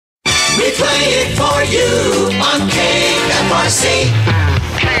We play it for you on KFRC.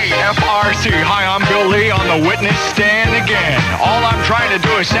 KFRC. Hi, I'm Bill Lee on the witness stand again. All I'm trying to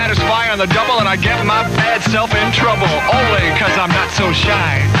do is satisfy on the double, and I get my bad self in trouble. Only because I'm not so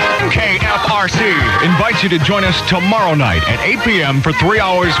shy. KFRC invites you to join us tomorrow night at 8 p.m. for 3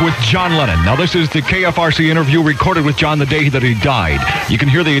 hours with John Lennon. Now, this is the KFRC interview recorded with John the day that he died. You can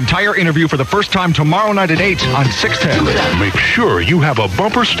hear the entire interview for the first time tomorrow night at 8 on 610. Make sure you have a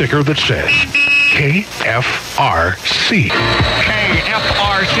bumper sticker that says KFRC.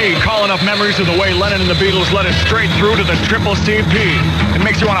 KFRC, calling up memories of the way Lennon and the Beatles led us straight through to the triple CP. It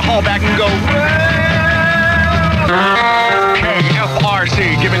makes you want to haul back and go,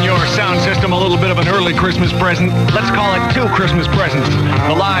 KFRC, giving your sound system a little bit of an early Christmas present. Let's call it 2 Christmas presents.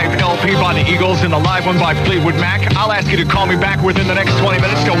 The live LP by the Eagles and the live one by Fleetwood Mac. I'll ask you to call me back within the next 20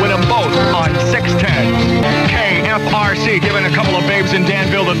 minutes to win them both on 610. KFRC, giving a couple of babes in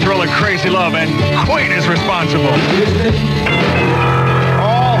Danville the thrill of crazy love, and Queen is responsible.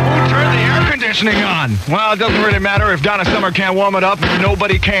 Turn the air conditioning on. Well, it doesn't really matter if Donna Summer can't warm it up.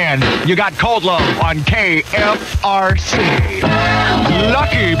 Nobody can. You got Cold Love on KFRC.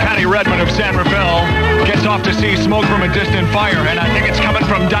 Lucky Patty Redmond of San Rafael gets off to see smoke from a distant fire, and I think it's coming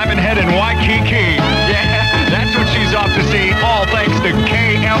from Diamond Head in Waikiki. Yeah, that's what she's off to see, all thanks to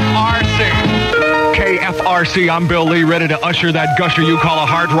KFRC. KFRC, I'm Bill Lee, ready to usher that gusher you call a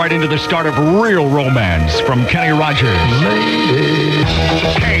heart right into the start of real romance from Kenny Rogers.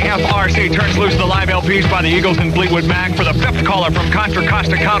 KFRC turns loose the live LPs by the Eagles and Fleetwood Mac. For the 5th caller from Contra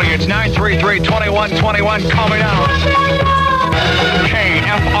Costa County, it's 933-2121. Call me now.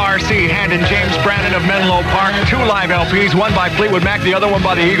 KFRC handing James Brandon of Menlo Park 2 live LPs, one by Fleetwood Mac, the other one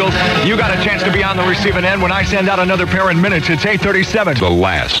by the Eagles. You got a chance to be on the receiving end when I send out another pair in minutes. It's 8:37. The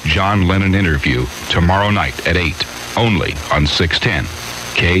last John Lennon interview tomorrow night at 8, only on 610.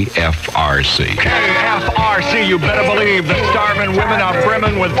 KFRC. KFRC, you better believe the starving women are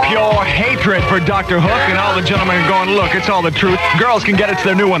brimming with pure hatred for Dr. Hook, and all the gentlemen are going, look, it's all the truth. Girls can get it's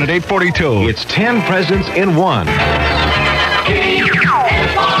their new one at 8:42. It's 10 presents in one. KFRC.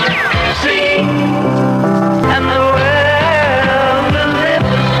 And the world will live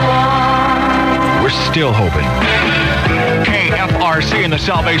on. We're still hoping. KFRC and the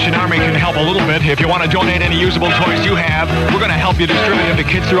Salvation Army can help a little bit. If you want to donate any usable toys you have, we're going to help you distribute them to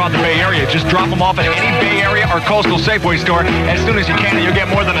kids throughout the Bay Area. Just drop them off at any Bay Area or coastal Safeway store as soon as you can, and you'll get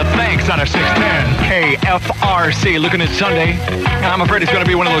more than a thanks on a 610. KFRC, looking at Sunday. I'm afraid it's going to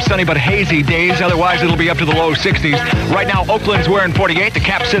be one of those sunny but hazy days. Otherwise, it'll be up to the low 60s. Right now, Oakland's wearing 48, the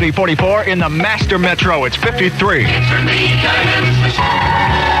Cap City 44. In the Master Metro, it's 53.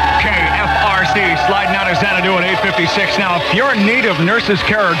 KFRC sliding out of Xanadu at 8:56. Now, if you're in need of nurses'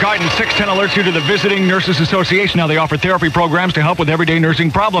 care or guidance, 610 alerts you to the Visiting Nurses Association. Now, they offer therapy programs to help with everyday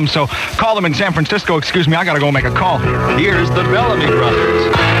nursing problems. So call them in San Francisco. Excuse me, I got to go make a call. Here's the Bellamy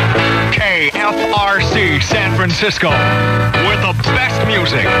Brothers. KFRC San Francisco with the best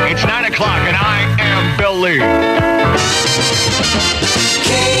music. It's 9 o'clock, and I am Bill Lee.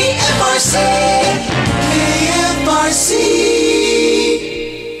 KFRC.